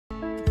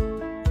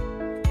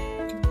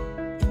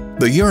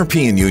The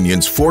European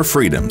Union's four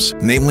freedoms,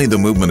 namely the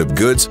movement of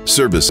goods,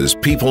 services,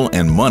 people,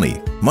 and money,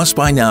 must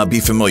by now be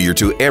familiar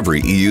to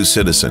every EU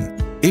citizen.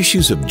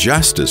 Issues of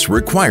justice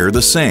require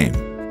the same.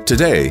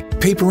 Today,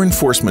 paper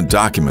enforcement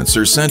documents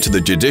are sent to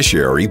the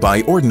judiciary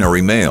by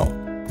ordinary mail.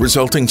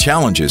 Resulting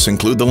challenges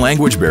include the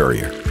language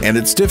barrier, and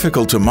it's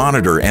difficult to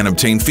monitor and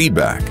obtain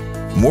feedback.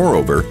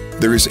 Moreover,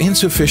 there is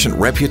insufficient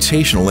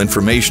reputational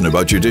information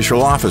about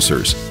judicial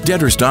officers,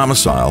 debtor's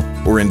domicile,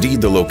 or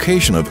indeed the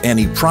location of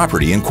any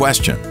property in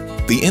question.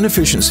 The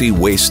inefficiency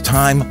wastes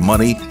time,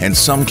 money, and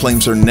some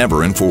claims are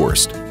never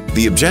enforced.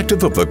 The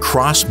objective of a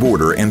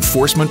cross-border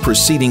enforcement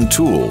proceeding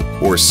tool,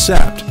 or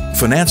CEPT,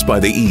 financed by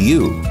the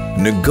EU,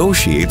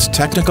 negotiates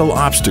technical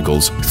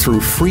obstacles through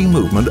free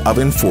movement of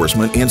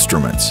enforcement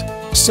instruments.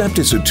 CEPT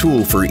is a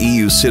tool for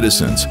EU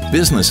citizens,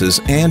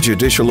 businesses, and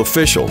judicial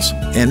officials,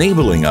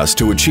 enabling us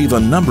to achieve a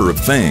number of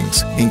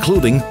things,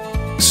 including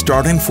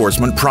start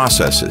enforcement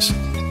processes,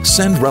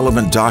 send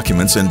relevant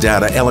documents and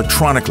data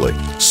electronically,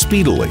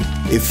 speedily,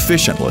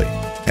 efficiently.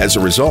 As a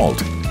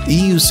result,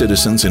 EU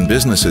citizens and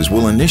businesses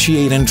will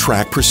initiate and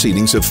track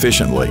proceedings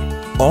efficiently.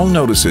 All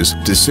notices,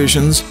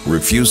 decisions,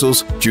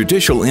 refusals,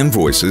 judicial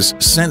invoices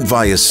sent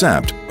via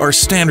CEPT are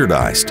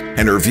standardized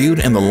and are viewed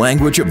in the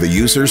language of the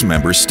user's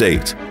member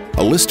state.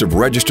 A list of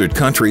registered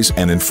countries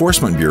and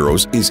enforcement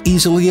bureaus is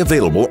easily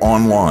available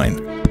online.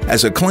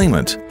 As a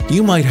claimant,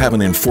 you might have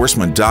an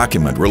enforcement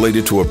document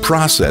related to a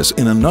process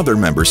in another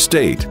member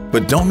state,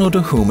 but don't know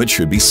to whom it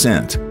should be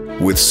sent.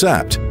 With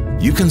CEPT,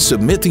 you can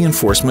submit the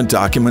enforcement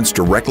documents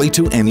directly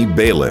to any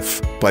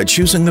bailiff by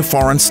choosing the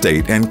foreign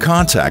state and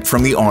contact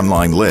from the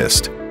online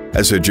list.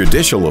 As a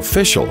judicial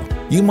official,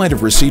 you might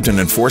have received an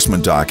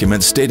enforcement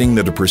document stating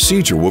that a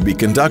procedure will be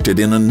conducted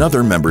in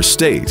another member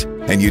state,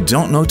 and you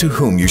don't know to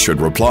whom you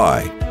should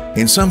reply.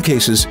 In some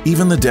cases,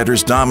 even the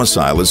debtor's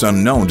domicile is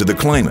unknown to the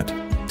claimant.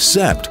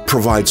 CEPT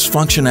provides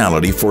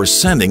functionality for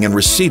sending and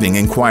receiving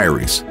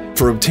inquiries,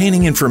 for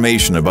obtaining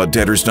information about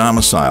debtor's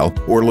domicile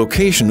or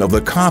location of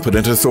the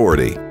competent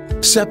authority.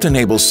 CEPT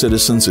enables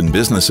citizens and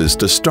businesses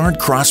to start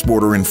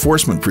cross-border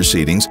enforcement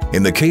proceedings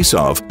in the case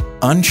of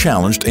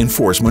unchallenged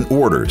enforcement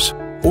orders,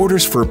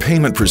 orders for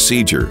payment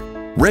procedure,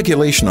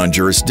 regulation on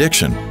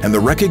jurisdiction, and the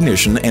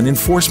recognition and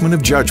enforcement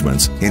of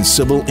judgments in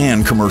civil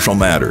and commercial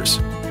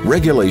matters,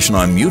 regulation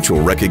on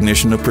mutual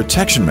recognition of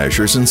protection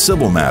measures in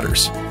civil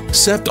matters.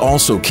 CEPT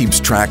also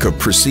keeps track of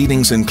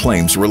proceedings and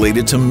claims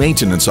related to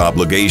maintenance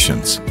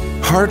obligations.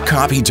 Hard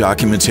copy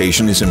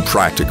documentation is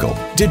impractical.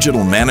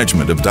 Digital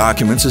management of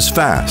documents is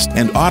fast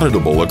and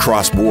auditable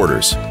across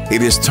borders.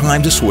 It is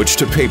time to switch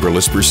to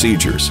paperless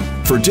procedures.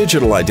 For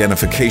digital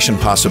identification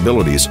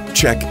possibilities,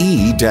 check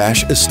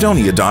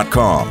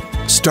e-estonia.com.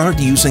 Start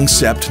using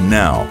CEPT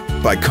now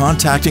by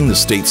contacting the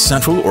state's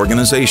central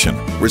organization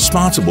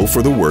responsible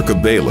for the work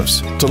of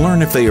bailiffs to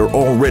learn if they are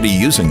already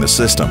using the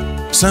system.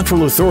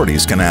 Central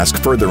authorities can ask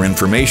further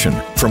information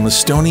from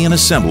Estonian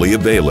Assembly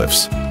of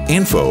Bailiffs.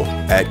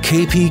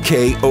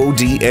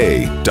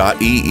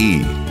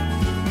 Info@kpkoda.ee